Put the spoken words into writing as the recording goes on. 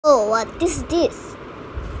Oh, what is this?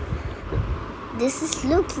 This is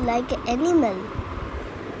looks like an animal.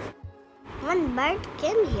 One bird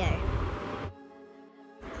came here.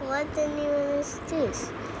 What animal is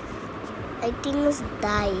this? I think it's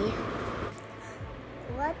die.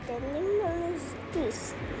 What animal is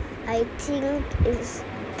this? I think it's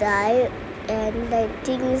die, and I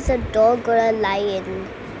think it's a dog or a lion.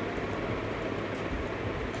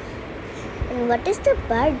 And what is the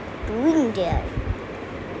bird doing there?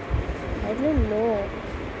 I don't know.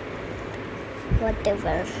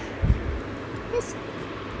 Whatever. Just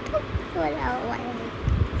stop for a while.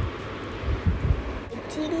 I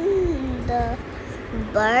think the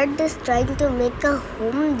bird is trying to make a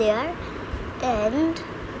home there, and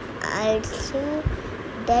I think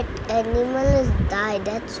that animal is died.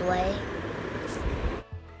 That's why.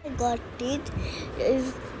 I got it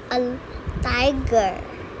is a tiger.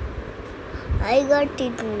 I got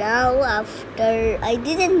it now after I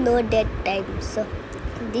didn't know that time. So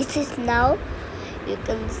this is now you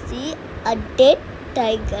can see a dead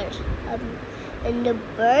tiger. And the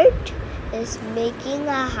bird is making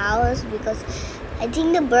a house because I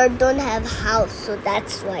think the bird don't have house, so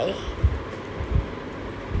that's why.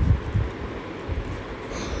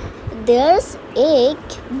 There's egg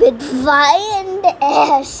with Y and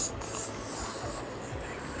S.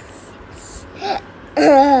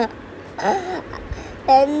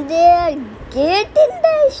 And they are getting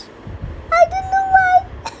the